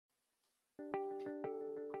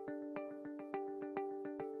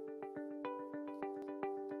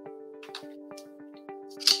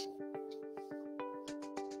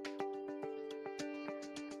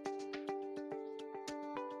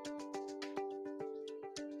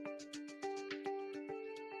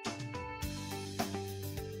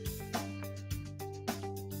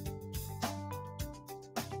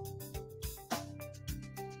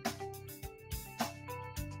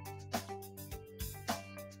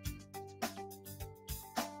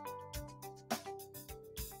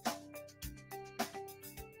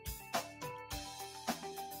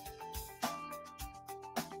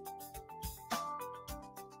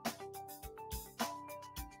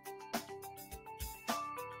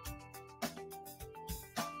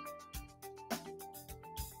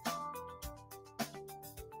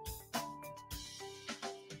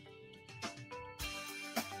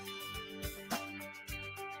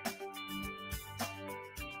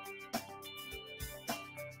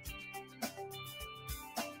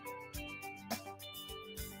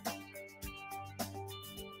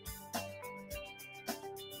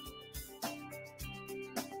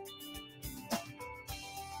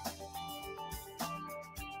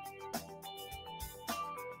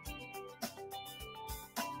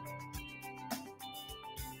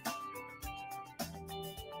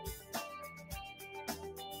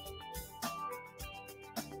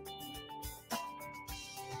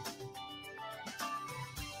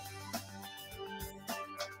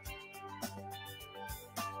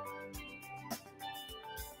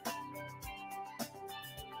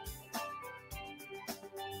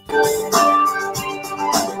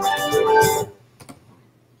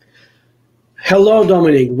Hello,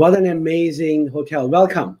 Dominic. What an amazing hotel.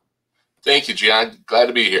 Welcome. Thank you, Cihan. Glad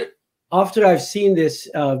to be here. After I've seen this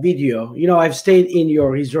video, I've stayed in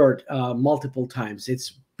your resort multiple times.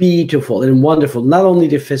 It's beautiful and wonderful. Not only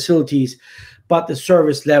the facilities, but the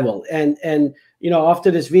service level. And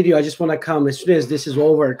after this video, I just want to come as soon as this is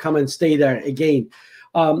over, come and stay there again.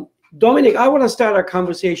 Dominic, I want to start our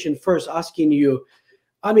conversation first asking you,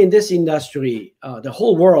 this industry, the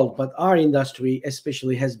whole world, but our industry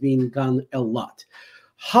especially has been gone a lot.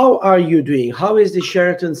 How are you doing? How is the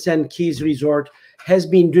Sheraton Sand Keys Resort has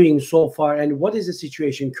been doing so far, and what is the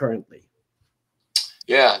situation currently?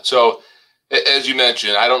 Yeah, so as you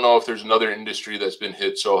mentioned, I don't know if there's another industry that's been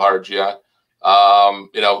hit so hard, Cihan.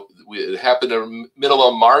 It happened in the middle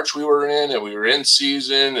of March we were in, and we were in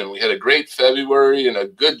season, and we had a great February and a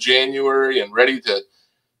good January and ready to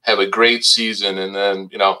have a great season. And then,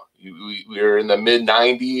 we were in the mid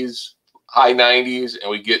 90s, high 90s, and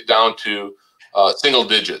we get down to single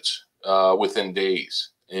digits within days.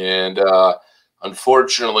 And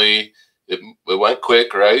unfortunately, it went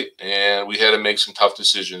quick, right? And we had to make some tough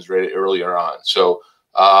decisions right earlier on. So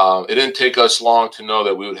it didn't take us long to know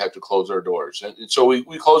that we would have to close our doors. And so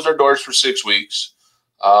we closed our doors for 6 weeks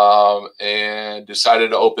and decided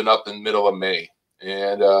to open up in the middle of May.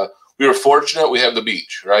 And we were fortunate we have the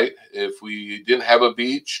beach, right? If we didn't have a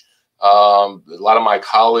beach, a lot of my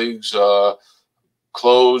colleagues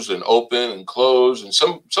closed and open and closed, and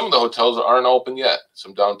some of the hotels aren't open yet,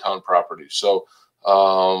 some downtown properties, so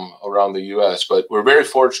around the U.S. But we're very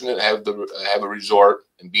fortunate to have a resort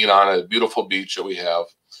and being on a beautiful beach that we have.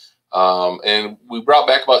 And we brought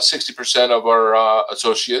back about 60% of our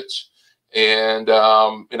associates. And,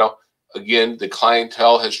 again, the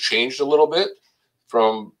clientele has changed a little bit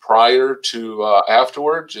from prior to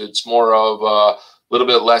afterwards. It's more of a little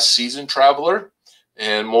bit less seasoned traveler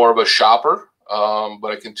and more of a shopper.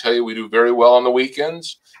 But I can tell you we do very well on the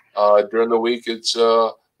weekends. During the week, it's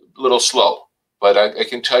a little slow. But I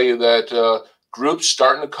can tell you that groups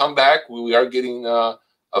starting to come back. We are getting a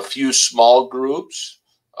few small groups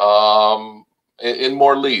and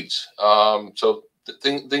more leads. So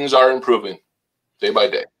things are improving day by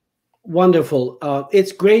day. Wonderful.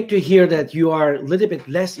 It's great to hear that you are a little bit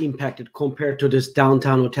less impacted compared to this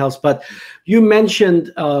downtown hotels. But you mentioned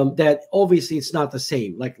that obviously it's not the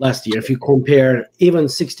same like last year. If you compare, even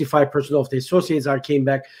 65% of the associates came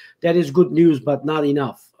back. That is good news, but not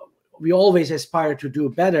enough. We always aspire to do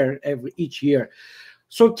better each year.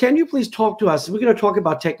 So can you please talk to us? We're going to talk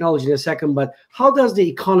about technology in a second, but how does the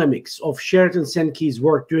economics of Sheraton Sand Keys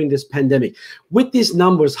work during this pandemic? With these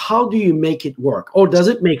numbers, how do you make it work? Or does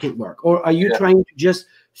it make it work? Or are you trying to just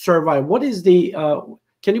survive? What is the,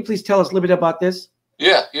 can you please tell us a little bit about this?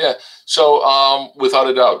 Yeah. So without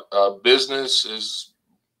a doubt, business is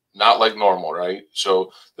not like normal, right?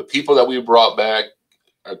 So the people that we brought back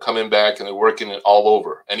are coming back and they're working all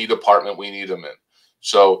over, any department we need them in.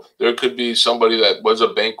 So there could be somebody that was a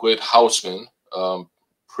banquet houseman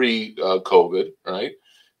pre-COVID, right,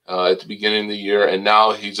 at the beginning of the year, and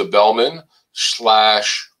now he's a bellman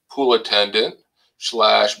 / pool attendant /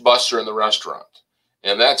 busser in the restaurant.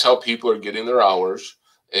 And that's how people are getting their hours.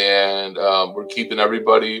 And we're keeping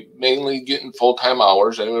everybody mainly getting full-time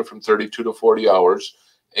hours, anywhere from 32 to 40 hours,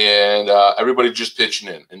 and everybody just pitching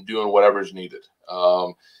in and doing whatever's needed.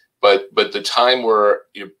 But the time where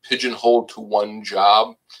you're pigeonholed to one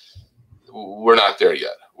job, we're not there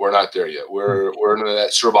yet. We're in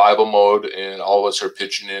that survival mode, and all of us are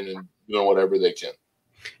pitching in and doing whatever they can.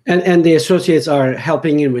 And the associates are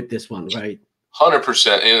helping in with this one, right?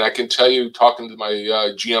 100%. And I can tell you, talking to my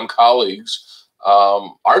GM colleagues,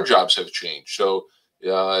 our jobs have changed. So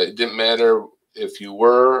it didn't matter if you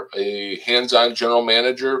were a hands-on general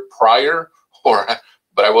manager prior,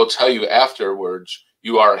 but I will tell you afterwards,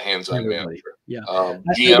 you are a hands-on manager. Yeah.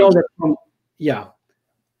 GMs,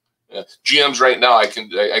 GMs right now, I can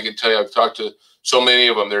tell you, I've talked to so many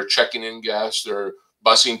of them. They're checking in guests, they're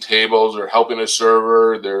bussing tables, they're helping a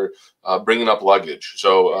server, they're bringing up luggage.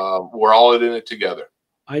 So we're all in it together.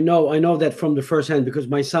 I know that from the first hand because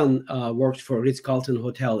my son works for Ritz-Carlton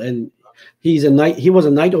Hotel, and he was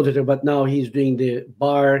a night auditor, but now he's doing the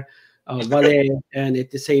bar, valet, and at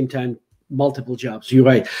the same time multiple jobs. You're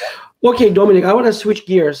right. Okay, Dominic, I want to switch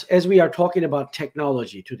gears as we are talking about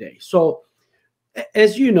technology today. So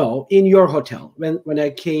as you know, in your hotel, when I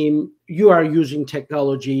came, you are using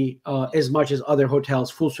technology as much as other hotels,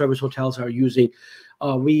 full service hotels are using.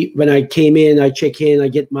 When I came in, I check in, I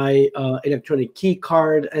get my electronic key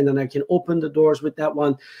card, and then I can open the doors with that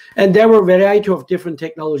one. And there were a variety of different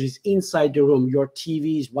technologies inside the room, your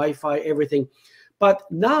TVs, Wi-Fi, everything. But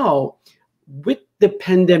now with the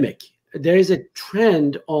pandemic, there is a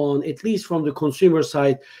trend on, at least from the consumer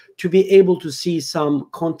side, to be able to see some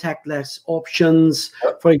contactless options.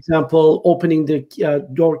 For example, opening the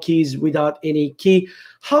door keys without any key.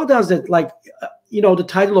 How does it, like, the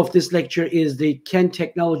title of this lecture is Can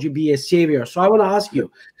Technology Be a Savior? So I want to ask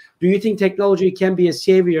you, do you think technology can be a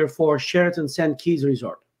savior for Sheraton Sand Keys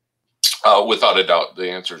Resort? Without a doubt,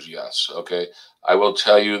 the answer is yes. Okay. I will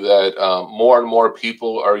tell you that more and more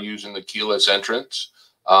people are using the keyless entrance.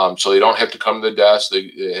 So they don't have to come to the desk.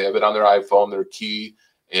 They have it on their iPhone, their key,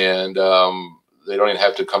 and they don't even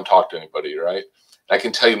have to come talk to anybody, right? And I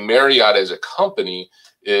can tell you Marriott as a company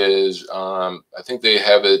is, I think they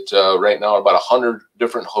have it right now about 100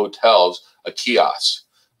 different hotels, a kiosk,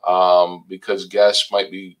 because guests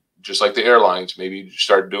might be, just like the airlines, maybe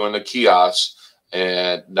start doing the kiosk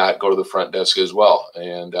and not go to the front desk as well.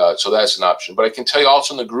 And so that's an option. But I can tell you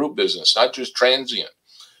also in the group business, not just transient.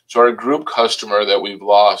 So our group customer that we've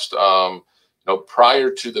lost,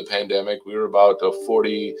 prior to the pandemic, we were about a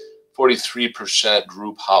 43%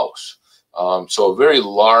 group house. So a very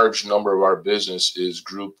large number of our business is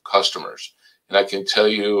group customers. And I can tell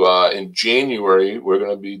you in January, we're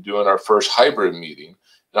going to be doing our first hybrid meeting.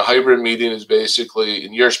 And a hybrid meeting is basically,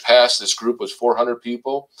 in years past, this group was 400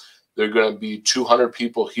 people. They're going to be 200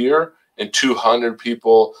 people here and 200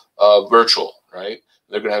 people virtual, right?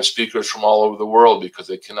 They're going to have speakers from all over the world because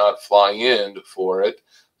they cannot fly in for it.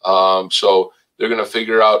 So they're going to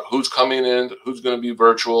figure out who's coming in, who's going to be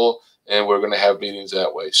virtual, and we're going to have meetings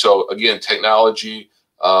that way. So again, technology,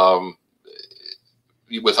 without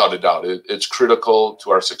a doubt, it's critical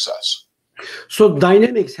to our success. So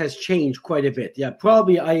dynamics has changed quite a bit. Yeah,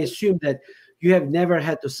 probably I assume that you have never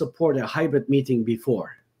had to support a hybrid meeting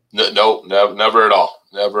before. No, never at all.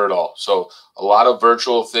 Never at all. So a lot of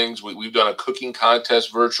virtual things. We've done a cooking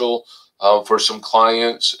contest virtual for some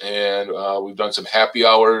clients, and we've done some happy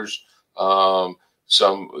hours, some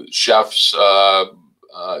chefs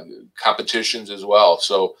competitions as well.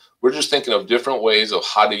 So we're just thinking of different ways of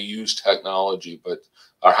how to use technology. But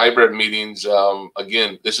our hybrid meetings,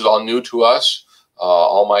 again, this is all new to us.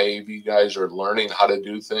 All my AV guys are learning how to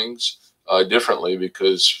do things differently,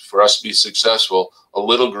 because for us to be successful, a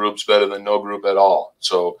little group's better than no group at all.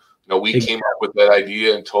 So, we came up with that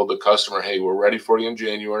idea and told the customer, hey, we're ready for you in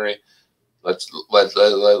January. Let's roll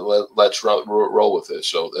with this.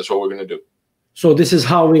 So that's what we're going to do. So this is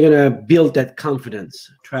how we're going to build that confidence.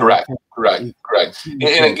 Correct.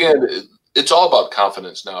 And again, it's all about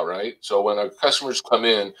confidence now, right? So when our customers come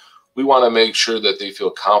in, we want to make sure that they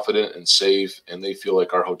feel confident and safe, and they feel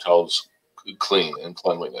like our hotel's clean and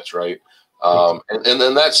cleanliness, right? And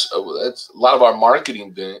then that's a lot of our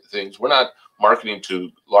marketing things. We're not marketing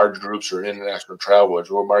to large groups or international travelers.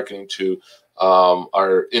 We're marketing to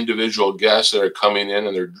our individual guests that are coming in,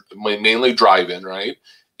 and they're mainly drive-in, right?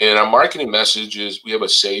 And our marketing message is we have a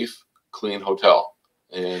safe, clean hotel,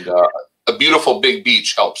 and a beautiful big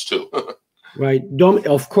beach helps too. Right,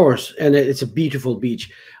 of course, and it's a beautiful beach.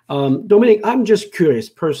 Dominic, I'm just curious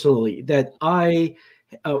personally that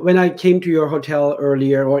when I came to your hotel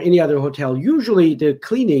earlier, or any other hotel, usually the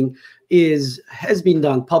cleaning has been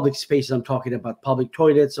done, public spaces, I'm talking about public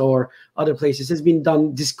toilets or other places, has been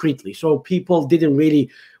done discreetly. So people didn't really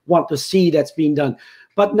want to see that's being done.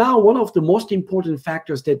 But now one of the most important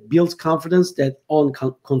factors that builds confidence on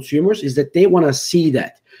consumers is that they want to see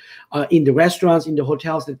that in the restaurants, in the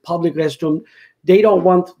hotels, the public restroom. They don't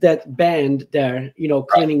want that band there,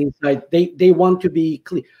 cleaning inside. They want to be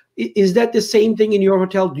clean. Is that the same thing in your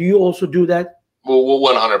hotel? Do you also do that? Well,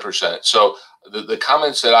 100%. So the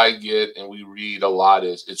comments that I get and we read a lot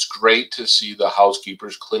is, it's great to see the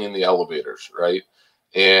housekeepers cleaning the elevators, right?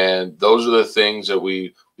 And those are the things that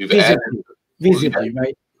we've added. Visibly,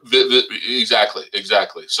 right?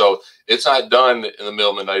 Exactly. So it's not done in the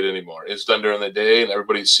middle of the night anymore. It's done during the day, and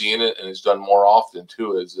everybody's seeing it, and it's done more often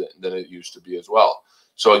too than it used to be as well.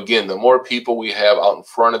 So again, the more people we have out in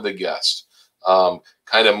front of the guest,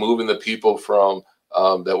 kind of moving the people from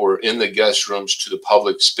that were in the guest rooms to the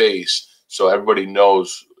public space, so everybody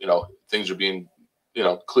knows, things are being,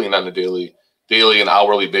 cleaned on a daily and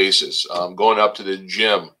hourly basis. Going up to the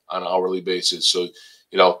gym on an hourly basis. So,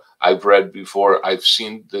 I've read before, I've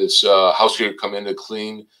seen this housekeeper come in to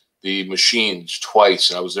clean the machines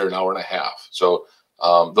twice, and I was there an hour and a half. So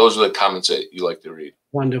those are the comments that you like to read.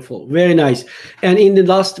 Wonderful. Very nice. And in the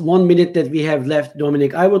last 1 minute that we have left,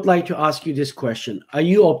 Dominic, I would like to ask you this question. Are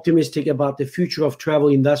you optimistic about the future of travel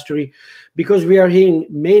industry? Because we are hearing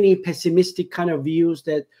many pessimistic kind of views.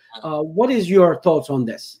 What is your thoughts on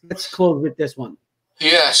this? Let's close with this one.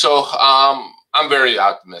 Yeah. So I'm very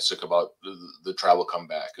optimistic about the travel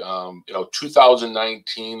comeback.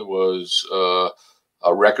 2019 was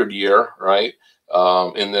a record year, right?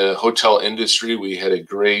 In the hotel industry, we had a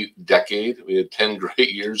great decade. We had 10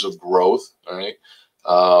 great years of growth, right?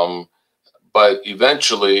 But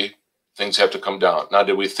eventually, things have to come down. Now,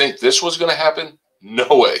 did we think this was going to happen? No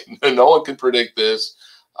way. No one can predict this.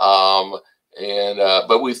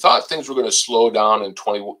 But we thought things were going to slow down in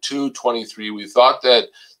 22, 23. We thought that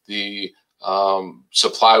the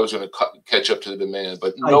supply was going to catch up to the demand,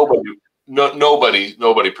 but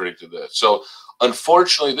nobody predicted this. So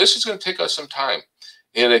unfortunately, this is going to take us some time,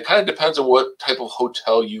 and it kind of depends on what type of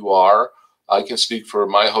hotel you are. I can speak for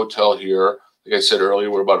my hotel here. Like I said earlier,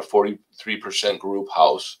 we're about a 43% group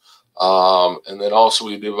house, and then also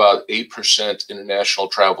we do about 8% international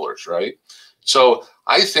travelers, right? So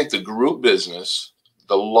I think the group business,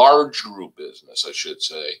 the large group business, I should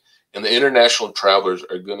say, and the international travelers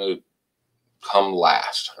are going to come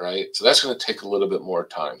last, right? So that's going to take a little bit more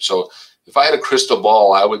time. So if I had a crystal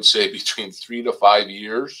ball, I would say between 3 to 5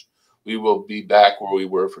 years, we will be back where we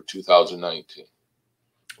were for 2019.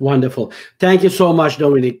 Wonderful. Thank you so much,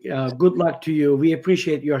 Dominic. Good luck to you. We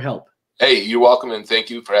appreciate your help. Hey, you're welcome, and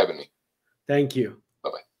thank you for having me. Thank you.